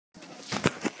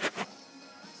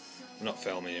I'm not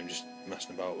filming, I'm just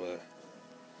messing about with it.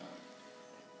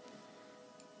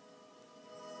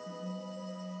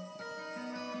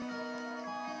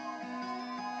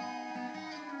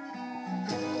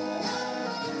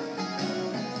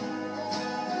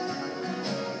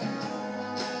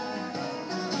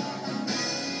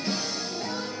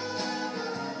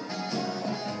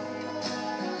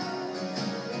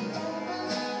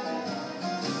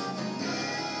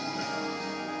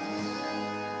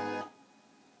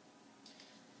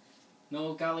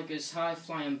 Noel Gallagher's High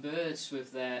Flying Birds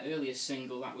with their earliest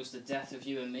single, that was The Death of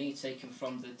You and Me, taken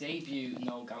from the debut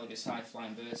Noel Gallagher's High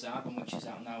Flying Birds album, which is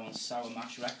out now on Sour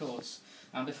Mash Records.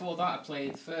 And before that I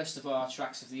played the first of our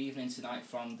tracks of the evening tonight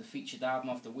from the featured album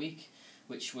of the week,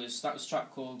 that was a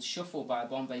track called Shuffle by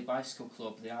Bombay Bicycle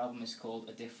Club. The album is called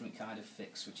A Different Kind of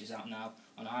Fix, which is out now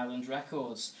on Island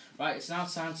Records. Right, it's now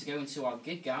time to go into our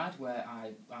gig guide, where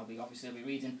I'll be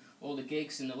reading all the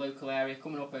gigs in the local area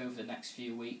coming up over the next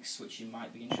few weeks, which you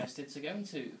might be interested to go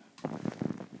into.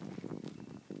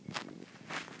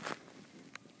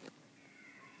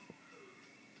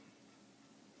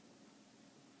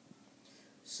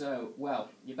 So, well,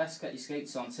 you best get your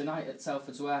skates on. Tonight at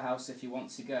Telford's Warehouse, if you want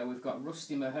to go, we've got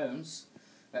Rusty Mahomes.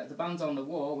 At the Band on the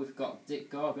Wall, we've got Dick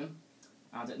Gorgon.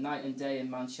 And at Night and Day in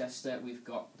Manchester, we've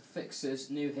got The Fixers,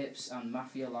 New Hips and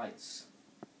Mafia Lights.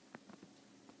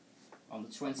 On the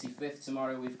 25th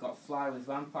tomorrow, we've got Fly with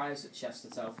Vampires at Chester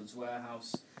Telford's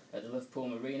Warehouse. At the Liverpool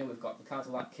Marina, we've got the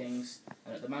Cadillac Kings.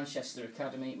 And at the Manchester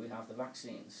Academy, we have the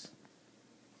Vaccines.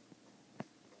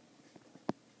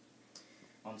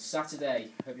 On Saturday,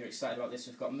 hope you're excited about this,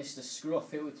 we've got Mr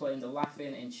Scruff, who we're playing the Lache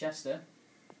in Chester.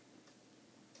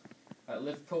 At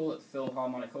Liverpool, at the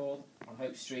Philharmonic Hall, on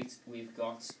Hope Street, we've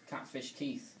got Catfish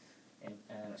Keith, in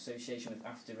association with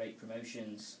After Eight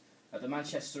Promotions. At the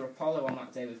Manchester Apollo on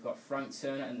that day, we've got Frank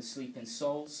Turner and the Sleeping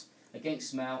Souls,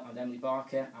 Against Mel and Emily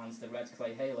Barker and the Red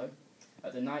Clay Halo.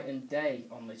 At the Night and Day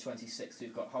on the 26th,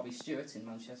 we've got Hobby Stewart in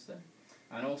Manchester.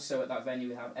 And also at that venue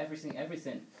we have Everything,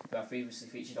 who I've previously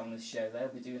featured on this show. They'll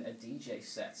be doing a DJ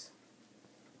set.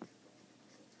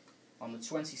 On the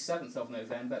 27th of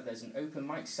November, there's an open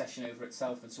mic session over at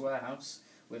Telford's Warehouse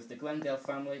with the Glendale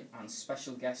Family and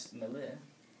special guest Malir.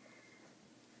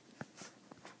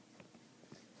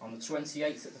 On the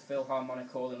 28th at the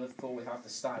Philharmonic Hall in Liverpool, we have the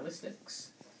Stylistics.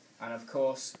 And of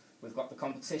course, we've got the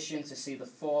competition to see the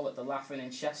Fall at the Laughin'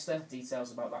 in Chester.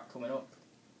 Details about that coming up.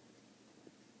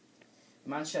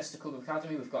 Manchester Club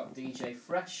Academy, we've got DJ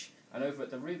Fresh, and over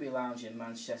at the Ruby Lounge in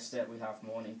Manchester we have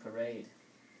Morning Parade.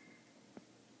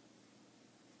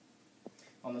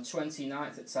 On the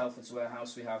 29th at Telford's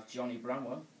Warehouse we have Johnny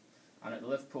Bramwell, and at the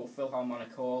Liverpool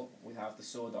Philharmonic Hall we have the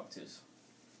Saw Doctors.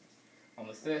 On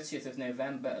the 30th of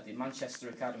November at the Manchester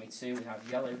Academy 2 we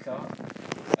have Yellow Card.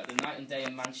 At the Night and Day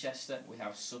in Manchester we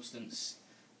have Substance.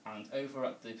 And over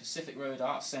at the Pacific Road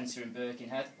Arts Centre in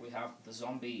Birkenhead, we have The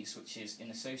Zombies, which is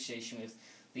in association with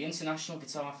the International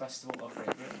Guitar Festival of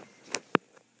Great Britain.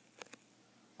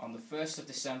 On the 1st of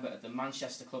December at the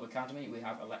Manchester Club Academy, we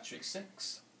have Electric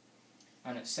Six.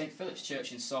 And at St Philip's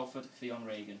Church in Salford, Fionn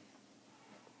Reagan.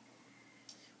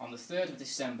 On the 3rd of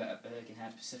December at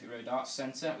Birkenhead Pacific Road Arts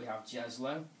Centre, we have Jez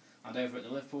Lowe. And over at the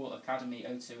Liverpool Academy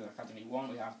 02 Academy 1,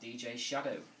 we have DJ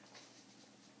Shadow.